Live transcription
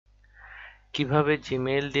কিভাবে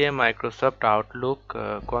জিমেইল দিয়ে Microsoft Outlook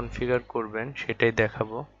configure করবেন সেটাই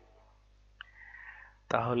দেখাবো।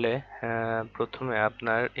 তাহলে প্রথমে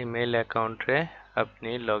আপনার ইমেইল অ্যাকাউন্টে আপনি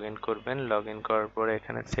লগ ইন করবেন। লগ ইন করার পরে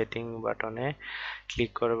এখানে সেটিং বাটনে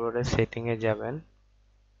ক্লিক করার পরে সেটিংয়ে যাবেন।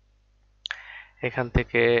 এখান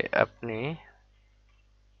থেকে আপনি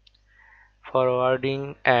forwarding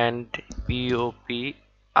and POP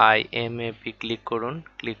IMAP click করুন।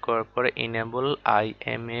 ক্লিক করার পরে ইনেবল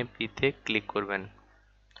আইএমএপি তে ক্লিক করবেন।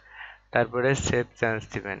 তারপরে সেভ চান্স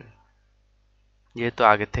দিবেন। যেহেতু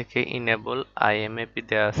আগে থেকে ইনেবল আইএমএপি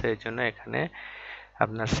দেওয়া আছে এর জন্য এখানে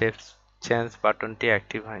আপনার সেভ চেঞ্জ বাটনটি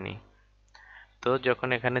অ্যাক্টিভ হয়নি। তো যখন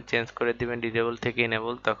এখানে চেঞ্জ করে দিবেন ডিসেবল থেকে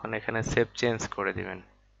ইনেবল, তখন এখানে সেভ চেঞ্জ করে দিবেন।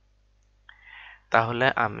 তাহলে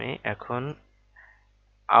আমি এখন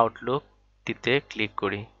আউটলুকটিতে ক্লিক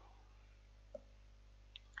করি।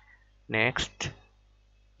 Next,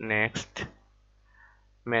 next,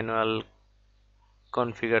 manual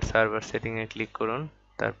configure server setting এ ক্লিক করুন।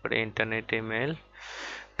 তারপরে ইন্টারনেট ইমেল,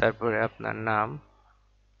 তারপরে আপনার নাম,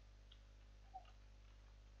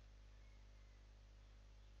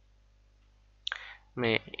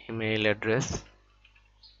 email address,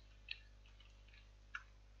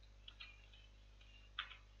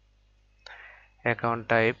 account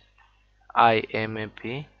type IMAP,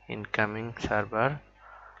 incoming server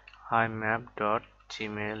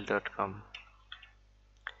imap.gmail.com,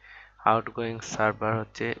 outgoing server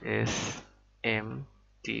হচ্ছে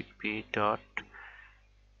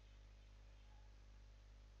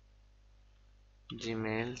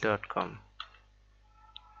smtp.gmail.com,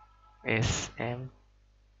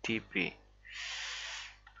 smtp।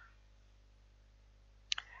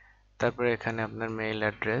 তারপরে এখানে আপনার মেইল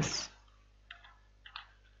অ্যাড্রেস,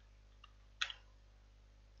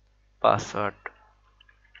 পাসওয়ার্ড।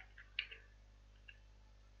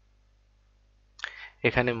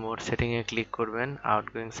 এখানে মোড সেটিং এ ক্লিক করবেন,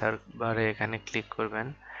 আউটগোয়িং সার্ভারে এখানে ক্লিক করবেন,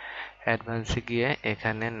 অ্যাডভান্সে গিয়ে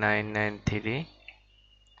এখানে 993,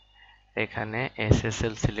 এখানে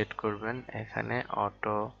SSL সিলেক্ট করবেন, এখানে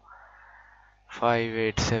অটো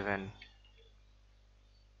 587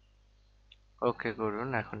 ওকে করুন।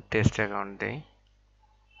 এখন টেস্ট অ্যাকাউন্ট দেই।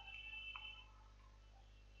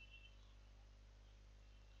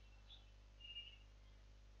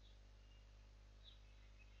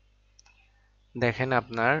 দেখেন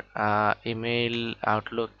আপনার ইমেইল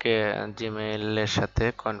আউটলুককে জিমেইলের সাথে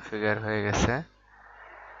কনফিগার হয়ে গেছে।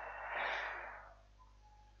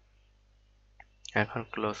 এখন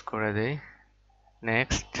ক্লোজ করে দেই।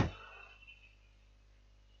 Next,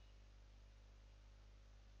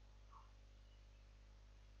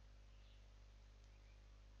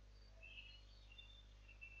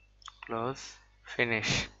 close,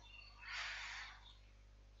 finish.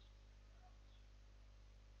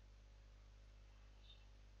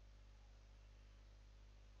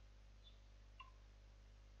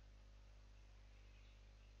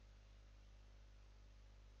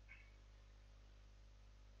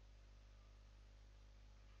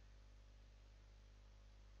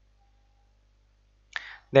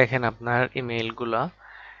 দেখেন আপনার ইমেইলগুলো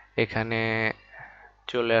এখানে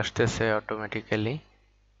চলে আসতেছে অটোমেটিক্যালি।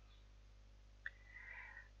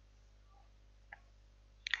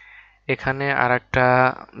 এখানে আরেকটা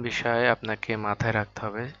বিষয় আপনাকে মাথায় রাখতে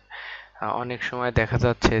হবে। অনেক সময় দেখা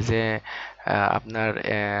যাচ্ছে যে আপনার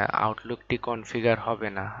আউটলুকটি কনফিগার হবে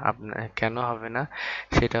না। আপনার কেন হবে না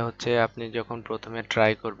সেটা হচ্ছে, আপনি যখন প্রথমে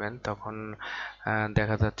ট্রাই করবেন তখন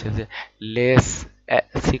দেখা যাচ্ছে যে লেস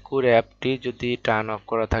সিকিউর অ্যাপটি যদি টার্ন অফ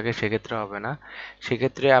করা থাকে সেক্ষেত্রে হবে না।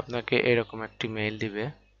 সেক্ষেত্রে আপনাকে এরকম একটি মেইল দিবে,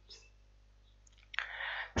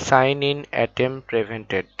 সাইন ইন অ্যাটেম্প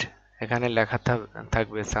প্রিভেন্টেড। এখানে লেখা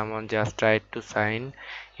থাকবে someone just tried to sign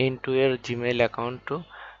in two year Gmail account two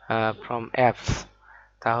from apps.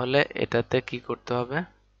 তাহলে এটাতে কি করতে হবে,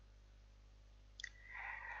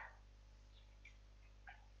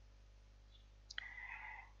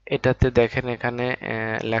 এটাতে দেখেন এখানে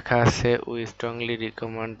লেখা আছে we strongly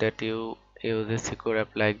recommend that you use a secure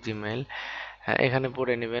app like Gmail. এখানে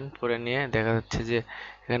পড়ে নেবেন, পড়ে নিয়ে দেখা যাচ্ছে যে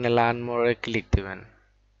এখানে লার্ন মোরে ক্লিক দিবেন।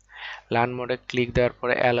 লার্ন মোডে ক্লিক দেওয়ার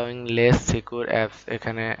পরে অ্যালোয়িং লেস সিকিউর অ্যাপস,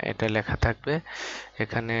 এখানে এটা লেখা থাকবে।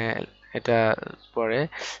 এখানে এটা পরে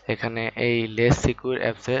এখানে এই লেস সিকিউর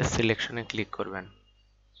অ্যাপসের সিলেকশনে ক্লিক করবেন।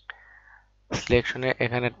 সিলেকশনে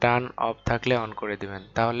এখানে টার্ন অফ থাকলে অন করে দিবেন।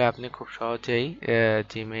 তাহলে আপনি খুব সহজেই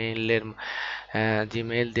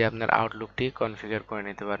জিমেইল দিয়ে আপনার আউটলুকটি কনফিগার করে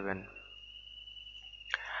নিতে পারবেন।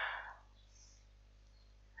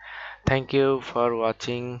 Thank you for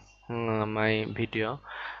watching my video.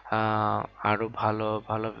 আরও ভালো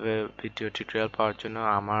ভালো ভিডিও টিউটোরিয়াল পাওয়ার জন্য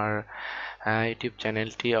আমার ইউটিউব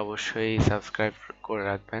চ্যানেলটি অবশ্যই সাবস্ক্রাইব করে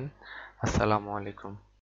রাখবেন। আসসালামু আলাইকুম।